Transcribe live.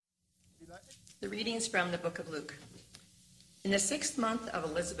The readings from the book of Luke. In the 6th month of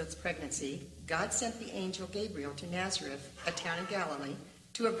Elizabeth's pregnancy, God sent the angel Gabriel to Nazareth, a town in Galilee,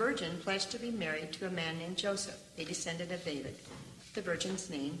 to a virgin pledged to be married to a man named Joseph, a descendant of David. The virgin's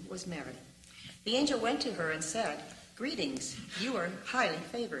name was Mary. The angel went to her and said, "Greetings, you are highly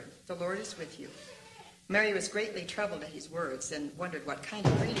favored. The Lord is with you." Mary was greatly troubled at his words and wondered what kind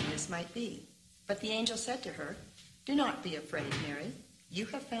of greeting this might be. But the angel said to her, "Do not be afraid, Mary. You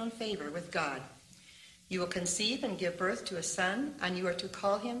have found favor with God. You will conceive and give birth to a son, and you are to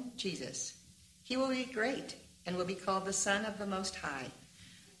call him Jesus. He will be great and will be called the Son of the Most High.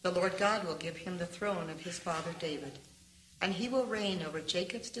 The Lord God will give him the throne of his father David, and he will reign over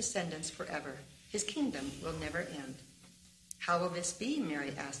Jacob's descendants forever. His kingdom will never end." "How will this be?"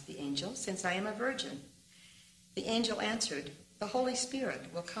 Mary asked the angel, "since I am a virgin?" The angel answered, "The Holy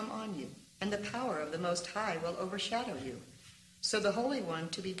Spirit will come on you, and the power of the Most High will overshadow you. So the Holy One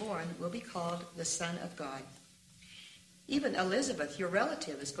to be born will be called the Son of God. Even Elizabeth, your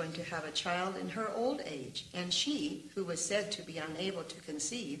relative, is going to have a child in her old age, and she, who was said to be unable to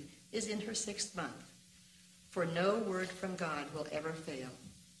conceive, is in her 6th month. For no word from God will ever fail."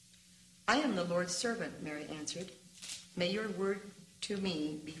 "I am the Lord's servant," Mary answered. "May your word to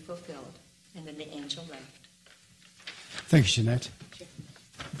me be fulfilled." And then the angel left. Thank you, Jeanette. Sure.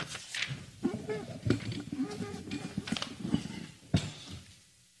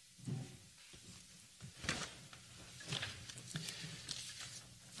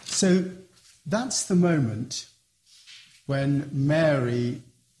 So that's the moment when Mary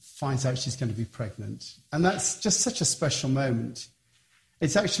finds out she's going to be pregnant. And that's just such a special moment.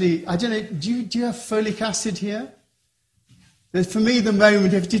 It's actually, I don't know, do you have folic acid here? For me, the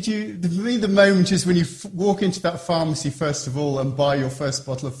moment is when you walk into that pharmacy, first of all, and buy your first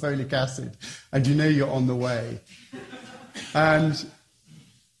bottle of folic acid, and you know you're on the way. And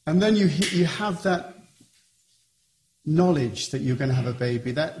then you have that knowledge that you're going to have a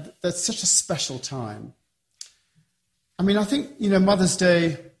baby. That's such a special time. I mean, I think, Mother's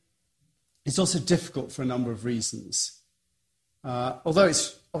Day is also difficult for a number of reasons. Although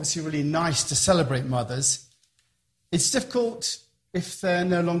it's obviously really nice to celebrate mothers, it's difficult if they're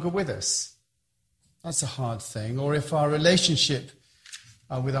no longer with us. That's a hard thing. Or if our relationship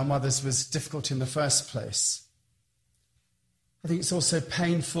with our mothers was difficult in the first place. I think it's also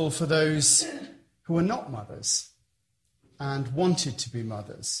painful for those who are not mothers and wanted to be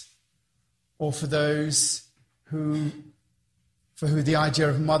mothers, or for those for who the idea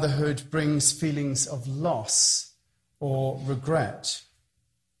of motherhood brings feelings of loss or regret.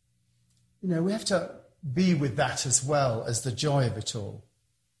 We have to be with that as well as the joy of it all.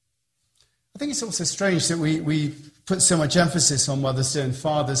 I think it's also strange that we put so much emphasis on Mother's Day and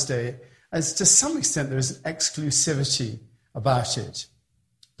Father's Day, as to some extent there is an exclusivity about it.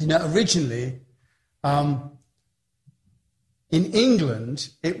 Originally, in England,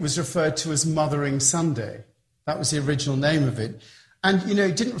 it was referred to as Mothering Sunday. That was the original name of it. And,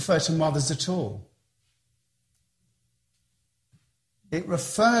 it didn't refer to mothers at all. It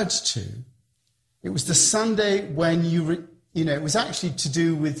was the Sunday when it was actually to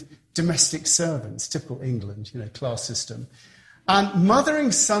do with domestic servants, typical England, class system. And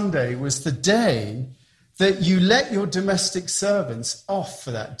Mothering Sunday was the day that you let your domestic servants off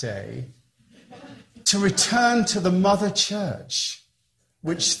for that day to return to the mother church,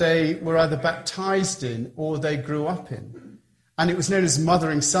 which they were either baptized in or they grew up in. And it was known as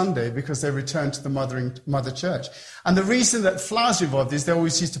Mothering Sunday because they returned to the mother church. And the reason that flowers were involved is they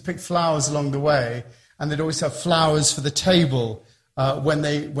always used to pick flowers along the way, and they'd always have flowers for the table when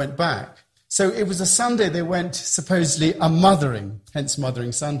they went back. So it was a Sunday they went supposedly a-mothering, hence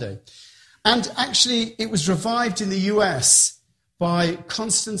Mothering Sunday. And actually it was revived in the US by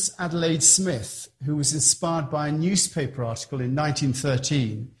Constance Adelaide Smith, who was inspired by a newspaper article in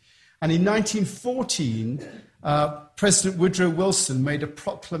 1913. And in 1914, President Woodrow Wilson made a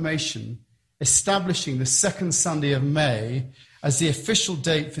proclamation establishing the 2nd Sunday of May as the official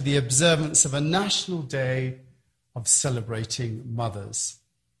date for the observance of a national day of celebrating mothers.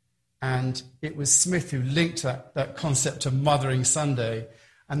 And it was Smith who linked that concept of Mothering Sunday,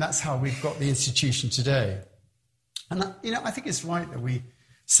 and that's how we've got the institution today. And, I think it's right that we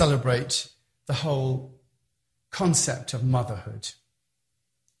celebrate the whole concept of motherhood.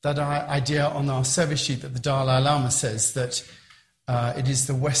 That idea on our service sheet that the Dalai Lama says that it is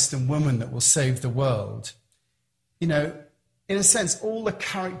the Western woman that will save the world. In a sense, all the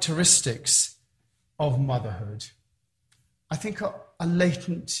characteristics of motherhood, I think, are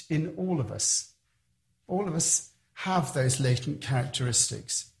latent in all of us. All of us have those latent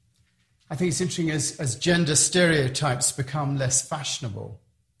characteristics. I think it's interesting as gender stereotypes become less fashionable.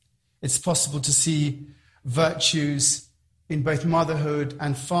 It's possible to see virtues in both motherhood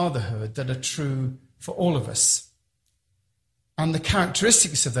and fatherhood that are true for all of us. And the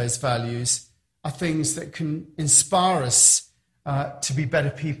characteristics of those values are things that can inspire us to be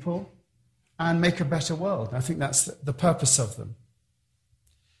better people and make a better world. I think that's the purpose of them.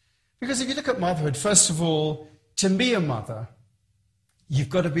 Because if you look at motherhood, first of all, to be a mother, you've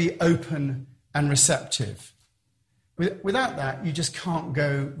got to be open and receptive. Without that, you just can't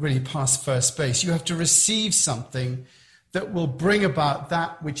go really past first base. You have to receive something that will bring about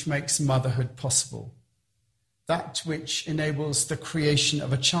that which makes motherhood possible, that which enables the creation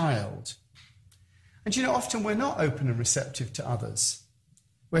of a child. And often we're not open and receptive to others.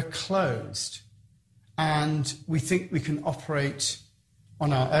 We're closed, and we think we can operate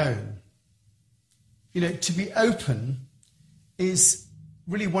on our own. To be open is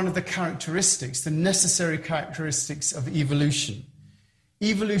really one of the characteristics, the necessary characteristics of evolution.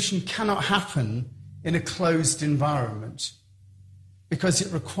 Evolution cannot happen in a closed environment because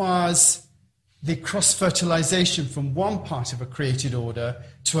it requires the cross-fertilization from one part of a created order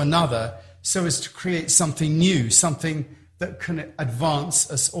to another so as to create something new, something that can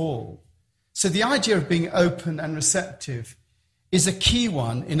advance us all. So the idea of being open and receptive is a key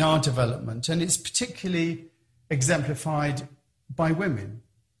one in our development, and it's particularly exemplified by women.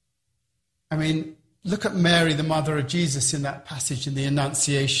 I mean, look at Mary, the mother of Jesus, in that passage in the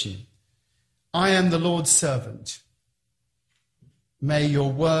Annunciation. I am the Lord's servant. May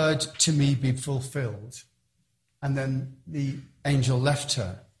your word to me be fulfilled. And then the angel left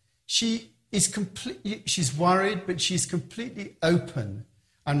her. She's worried, but she's completely open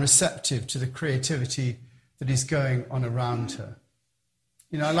and receptive to the creativity that is going on around her.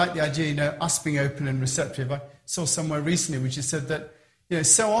 I like the idea, us being open and receptive. I saw somewhere recently which has said that,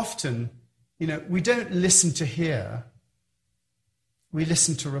 so often, we don't listen to hear, we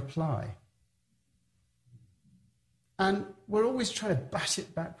listen to reply. And we're always trying to bat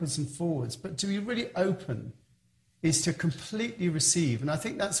it backwards and forwards, but to be really open is to completely receive. And I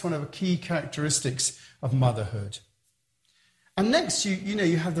think that's one of the key characteristics of motherhood. And next,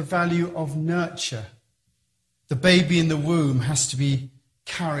 you have the value of nurture. The baby in the womb has to be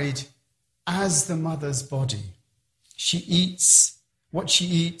carried as the mother's body. She eats. What she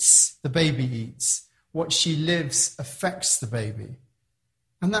eats, the baby eats. What she lives affects the baby.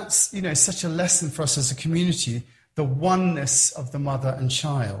 And that's, such a lesson for us as a community, the oneness of the mother and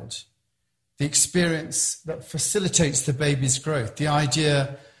child, the experience that facilitates the baby's growth, the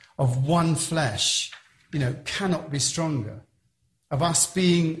idea of one flesh, cannot be stronger. Of us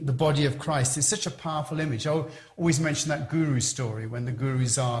being the body of Christ is such a powerful image. I always mention that guru story when the guru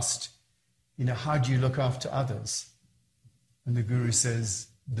is asked, how do you look after others? And the guru says,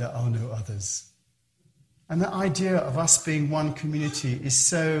 there are no others. And the idea of us being one community is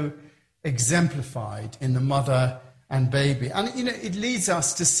so exemplified in the mother and baby. And, it leads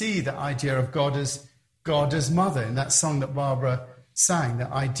us to see the idea of God as mother in that song that Barbara sang, the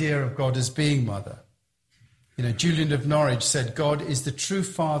idea of God as being mother. Julian of Norwich said, God is the true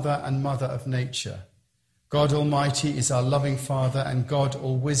father and mother of nature. God Almighty is our loving Father, and God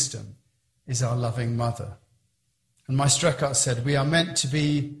all wisdom is our loving mother. And Meister Eckhart said, we are meant to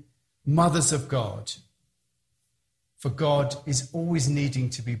be mothers of God, for God is always needing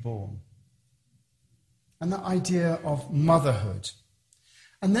to be born. And the idea of motherhood.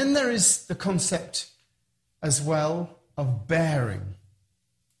 And then there is the concept as well of bearing,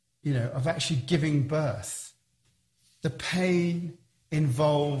 of actually giving birth. The pain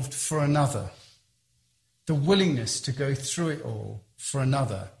involved for another. The willingness to go through it all for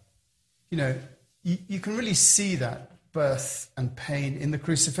another. You can really see that birth and pain in the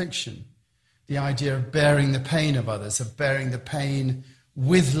crucifixion. The idea of bearing the pain of others, of bearing the pain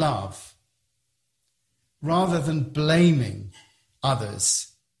with love, rather than blaming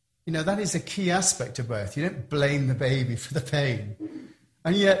others. That is a key aspect of birth. You don't blame the baby for the pain.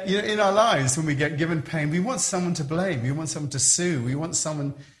 And yet, in our lives, when we get given pain, we want someone to blame. We want someone to sue. We want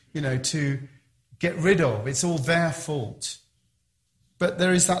someone, to get rid of. It's all their fault. But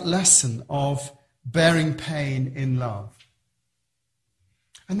there is that lesson of bearing pain in love.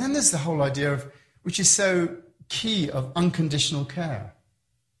 And then there's the whole idea of, which is so key, of unconditional care.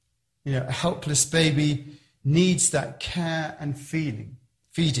 A helpless baby needs that care and feeding,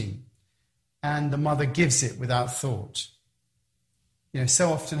 and the mother gives it without thought.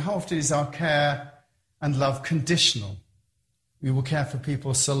 How often is our care and love conditional? We will care for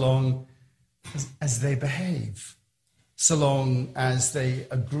people so long as they behave, so long as they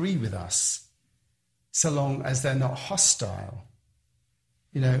agree with us, so long as they're not hostile.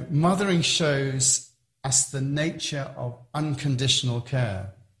 Mothering shows us the nature of unconditional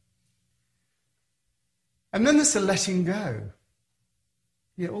care. And then there's the letting go.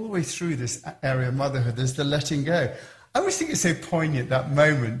 All the way through this area of motherhood, there's the letting go. I always think it's so poignant, that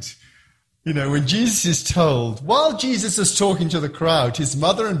moment, when Jesus is told, while Jesus is talking to the crowd, his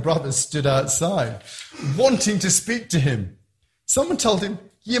mother and brothers stood outside, wanting to speak to him. Someone told him,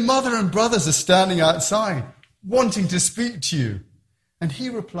 your mother and brothers are standing outside, wanting to speak to you. And he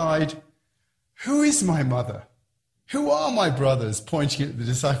replied, who is my mother? Who are my brothers? Pointing at the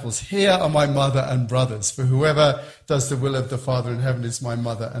disciples, here are my mother and brothers. For whoever does the will of the Father in heaven is my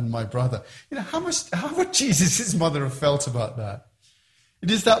mother and my brother. How would Jesus' mother have felt about that? It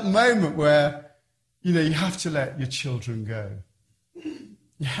is that moment where, you have to let your children go.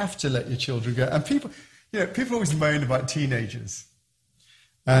 You have to let your children go. And people always moan about teenagers.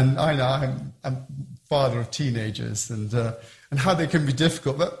 And I know I'm father of teenagers and how they can be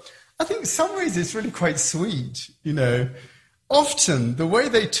difficult. But I think in some ways it's really quite sweet, Often the way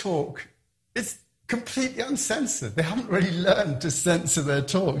they talk, it's completely uncensored. They haven't really learned to censor their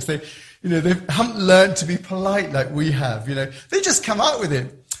talks. They haven't learned to be polite like we have, They just come out with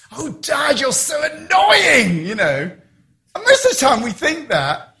it. Oh, Dad, you're so annoying, And most of the time we think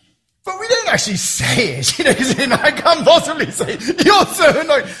that, but we don't actually say it, because I can't possibly say, you're so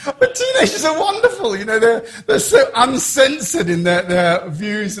annoying. But teenagers are wonderful, they're so uncensored in their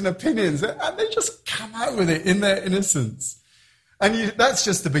views and opinions, and they just come out with it in their innocence. And that's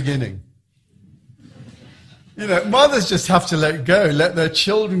just the beginning. Mothers just have to let go, let their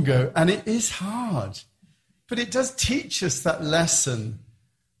children go, and it is hard. But it does teach us that lesson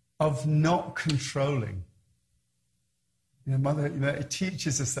of not controlling. It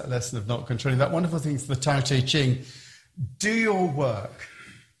teaches us that lesson of not controlling. That wonderful thing from the Tao Te Ching, do your work,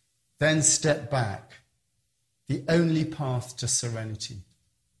 then step back. The only path to serenity.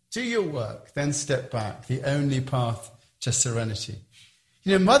 Do your work, then step back. The only path to serenity.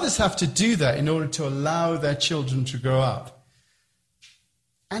 Mothers have to do that in order to allow their children to grow up.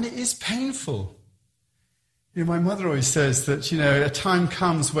 And it is painful. My mother always says that, a time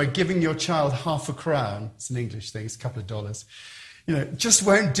comes where giving your child half a crown, it's an English thing, it's a couple of dollars, just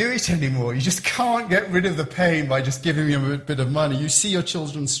won't do it anymore. You just can't get rid of the pain by just giving them a bit of money. You see your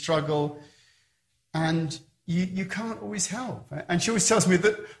children struggle, and you can't always help. And she always tells me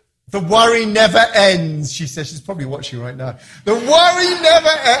that the worry never ends, she says. She's probably watching right now. The worry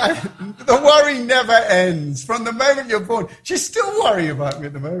never ends. From the moment you're born, she's still worrying about me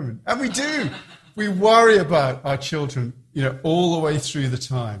at the moment. And we do. We worry about our children, all the way through the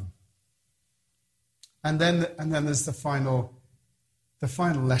time. And then there's the final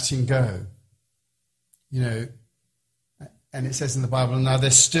letting go. And it says in the Bible, now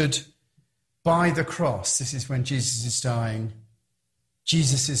there stood by the cross, this is when Jesus is dying,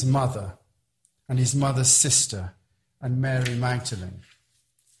 Jesus' mother and his mother's sister and Mary Magdalene.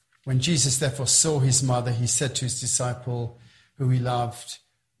 When Jesus therefore saw his mother, he said to his disciple who he loved,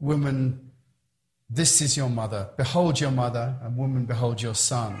 woman, this is your mother. Behold your mother, and woman, behold your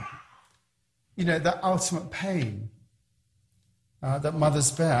son. That ultimate pain that mothers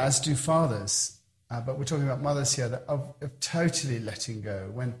bear, as do fathers. But we're talking about mothers here, of totally letting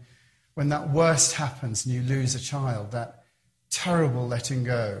go. When that worst happens and you lose a child, that terrible letting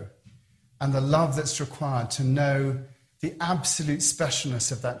go. And the love that's required to know the absolute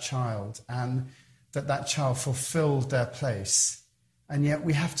specialness of that child and that child fulfilled their place. And yet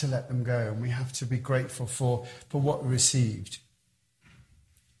we have to let them go, and we have to be grateful for what we received.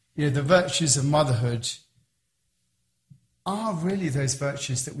 The virtues of motherhood are really those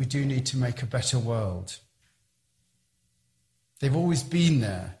virtues that we do need to make a better world. They've always been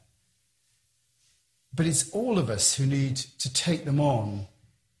there. But it's all of us who need to take them on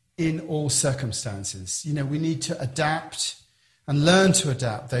in all circumstances. We need to adapt and learn to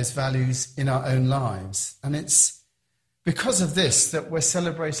adapt those values in our own lives. And it's because of this that we're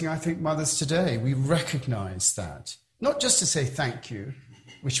celebrating, I think, mothers today. We recognize that. Not just to say thank you,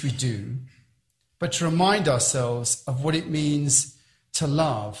 which we do, but to remind ourselves of what it means to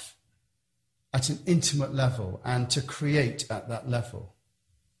love at an intimate level and to create at that level.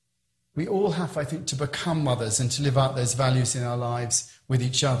 We all have, I think, to become mothers and to live out those values in our lives with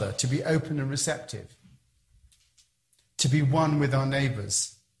each other, to be open and receptive, to be one with our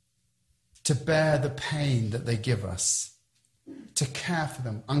neighbours, to bear the pain that they give us, to care for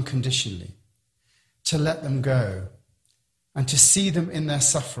them unconditionally, to let them go, and to see them in their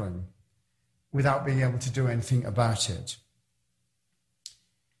suffering without being able to do anything about it.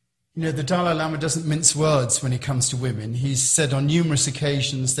 The Dalai Lama doesn't mince words when it comes to women. He's said on numerous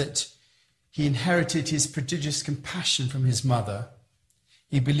occasions that he inherited his prodigious compassion from his mother.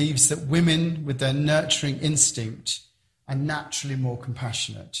 He believes that women, with their nurturing instinct, are naturally more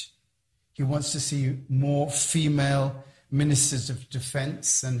compassionate. He wants to see more female ministers of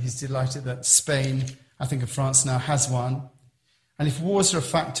defence, and he's delighted that Spain, I think of France now, has one. And if wars are a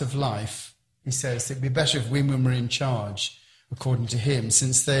fact of life, he says, it'd be better if women were in charge, according to him,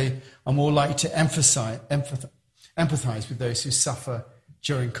 since they are more likely to empathise with those who suffer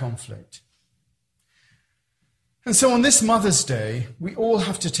during conflict. And so on this Mother's Day, we all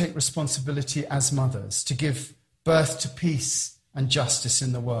have to take responsibility as mothers to give birth to peace and justice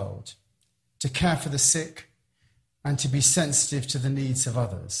in the world, to care for the sick, and to be sensitive to the needs of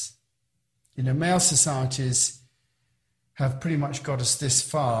others. You know, male societies have pretty much got us this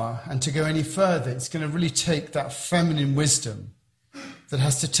far, and to go any further, it's going to really take that feminine wisdom that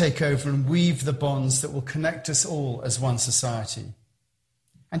has to take over and weave the bonds that will connect us all as one society.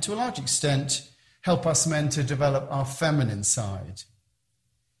 And to a large extent, help us men to develop our feminine side,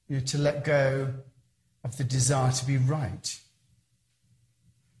 you know, to let go of the desire to be right,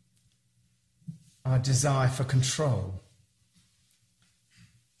 our desire for control,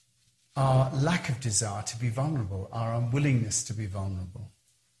 our lack of desire to be vulnerable, our unwillingness to be vulnerable,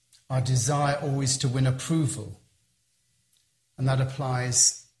 our desire always to win approval. And that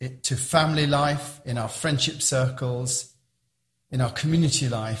applies it to family life, in our friendship circles, in our community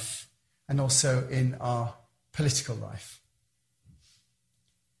life, and also in our political life.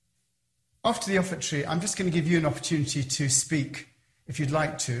 After the offertory, I'm just going to give you an opportunity to speak if you'd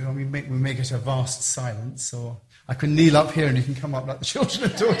like to. I mean, we may get a vast silence, or I can kneel up here and you can come up like the children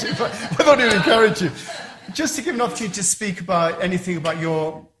and talk to you, but I thought I'd encourage you. Just to give an opportunity to speak about anything about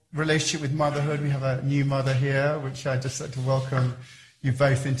your relationship with motherhood. We have a new mother here, which I'd just like to welcome you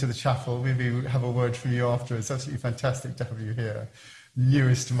both into the chapel. Maybe we'll have a word from you afterwards. It's absolutely fantastic to have you here,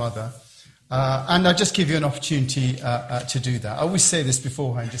 newest mother. And I'll just give you an opportunity to do that. I always say this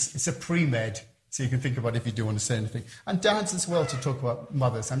beforehand, it's a pre-med, so you can think about if you do want to say anything. And dads as well, to talk about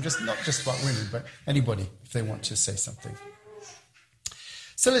mothers. I'm just not just about women, but anybody, if they want to say something.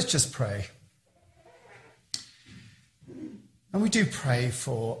 So let's just pray. And we do pray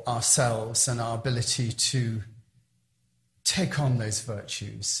for ourselves and our ability to take on those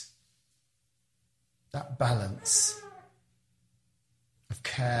virtues, that balance of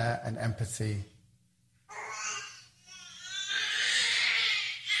care and empathy.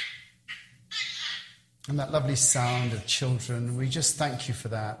 And that lovely sound of children, we just thank you for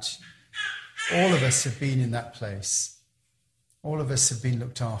that. All of us have been in that place. All of us have been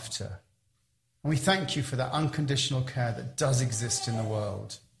looked after. And we thank you for that unconditional care that does exist in the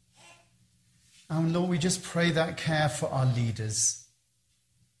world. And Lord, we just pray that care for our leaders.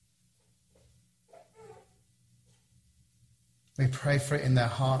 We pray for it in their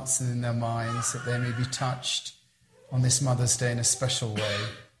hearts and in their minds, that they may be touched on this Mother's Day in a special way.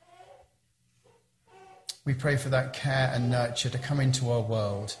 We pray for that care and nurture to come into our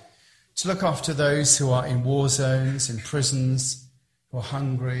world, to look after those who are in war zones, in prisons, who are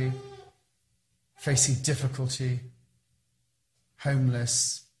hungry, facing difficulty,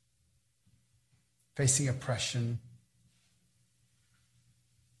 homeless, facing oppression.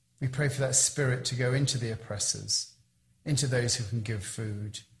 We pray for that spirit to go into the oppressors, into those who can give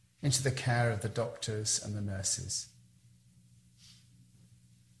food, into the care of the doctors and the nurses.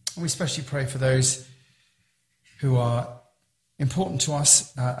 And we especially pray for those who are important to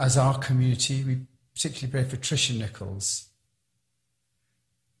us as our community. We particularly pray for Tricia Nichols,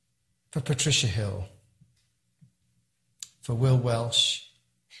 for Patricia Hill, for Will Welsh,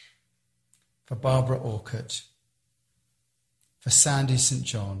 for Barbara Orcutt, for Sandy St.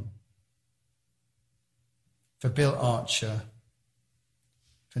 John, for Bill Archer,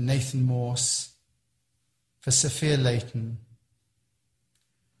 for Nathan Morse, for Sophia Layton,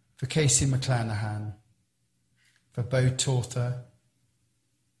 for Casey McClanahan, for Bo Torther,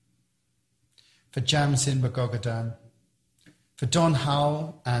 for Jamsin Bagogadan, for Don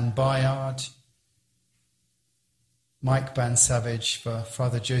Howell, Anne Bayard, Mike Bansavage, for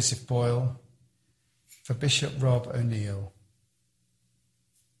Father Joseph Boyle, for Bishop Rob O'Neill,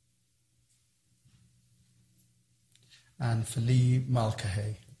 and for Lee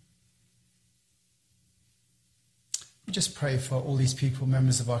Mulcahy. We just pray for all these people,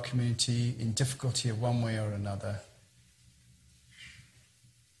 members of our community, in difficulty of one way or another.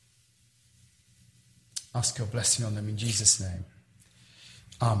 Ask your blessing on them in Jesus' name.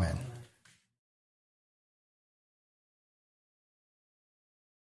 Amen.